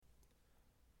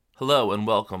Hello and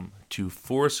welcome to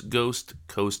Force Ghost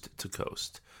Coast to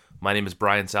Coast. My name is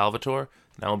Brian Salvatore,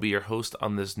 and I will be your host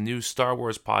on this new Star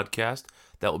Wars podcast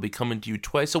that will be coming to you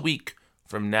twice a week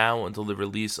from now until the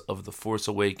release of The Force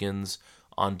Awakens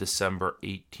on December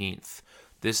 18th.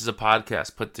 This is a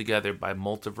podcast put together by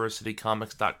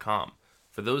MultiversityComics.com.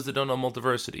 For those that don't know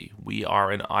Multiversity, we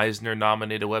are an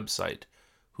Eisner-nominated website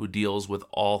who deals with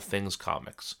all things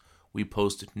comics. We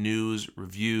post news,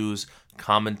 reviews,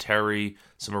 commentary,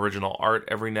 some original art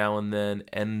every now and then,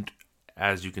 and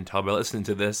as you can tell by listening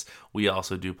to this, we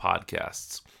also do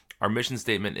podcasts. Our mission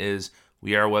statement is,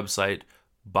 we are a website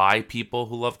by people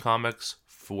who love comics,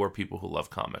 for people who love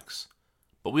comics.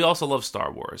 But we also love Star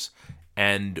Wars,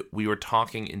 and we were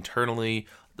talking internally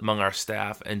among our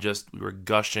staff, and we were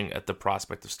gushing at the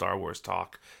prospect of Star Wars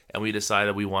talk, and we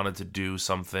decided we wanted to do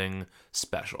something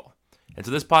special. And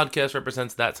so this podcast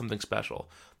represents that something special.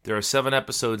 There are 7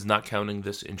 episodes, not counting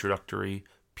this introductory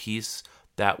piece,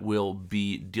 that will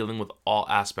be dealing with all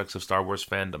aspects of Star Wars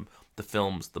fandom. The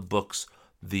films, the books,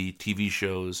 the TV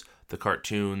shows, the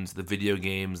cartoons, the video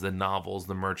games, the novels,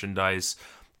 the merchandise,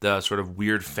 the sort of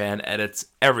weird fan edits,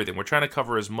 everything. We're trying to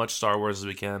cover as much Star Wars as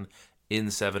we can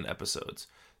in 7 episodes.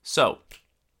 So,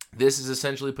 this is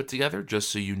essentially put together just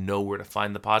so you know where to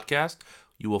find the podcast.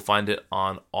 You will find it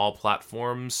on all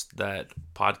platforms that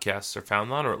podcasts are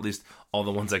found on, or at least all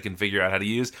the ones I can figure out how to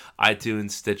use. iTunes,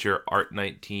 Stitcher,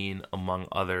 Art19, among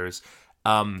others.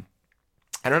 I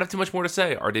don't have too much more to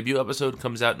say. Our debut episode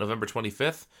comes out November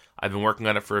 25th. I've been working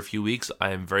on it for a few weeks.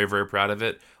 I am very, very proud of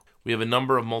it. We have a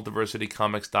number of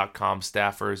MultiversityComics.com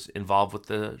staffers involved with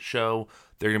the show.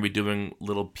 They're going to be doing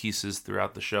little pieces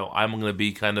throughout the show. I'm going to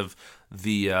be kind of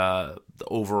the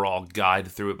overall guide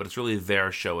through it, but it's really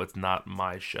their show. It's not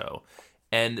my show.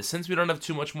 And since we don't have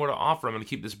too much more to offer, I'm going to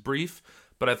keep this brief,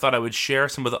 but I thought I would share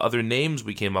some of the other names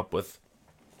we came up with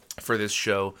for this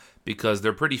show because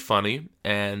they're pretty funny,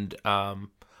 and I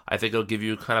think it'll give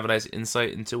you kind of a nice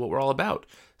insight into what we're all about.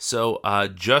 So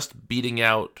just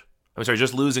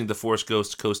losing the Force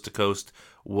Ghost Coast to Coast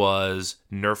was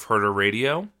Nerf Herder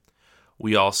Radio.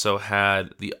 We also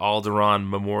had the Alderaan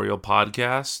Memorial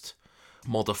Podcast,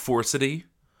 Multiforcity,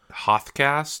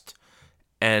 Hothcast,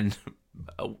 and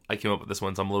I came up with this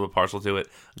one, so I'm a little bit partial to it.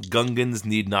 Gungans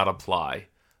Need Not Apply,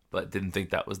 but didn't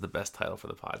think that was the best title for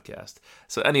the podcast.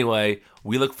 So anyway,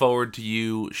 we look forward to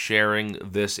you sharing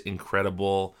this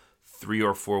incredible 3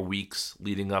 or 4 weeks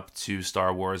leading up to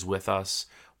Star Wars with us.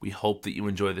 We hope that you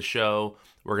enjoy the show.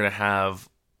 We're going to have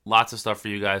lots of stuff for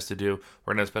you guys to do.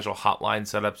 We're going to have special hotline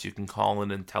setups. You can call in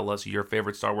and tell us your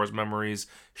favorite Star Wars memories,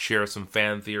 share some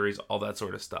fan theories, all that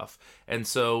sort of stuff. And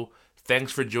so,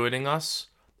 thanks for joining us.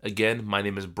 Again, my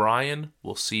name is Brian.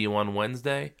 We'll see you on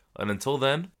Wednesday. And until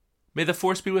then, may the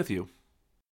Force be with you.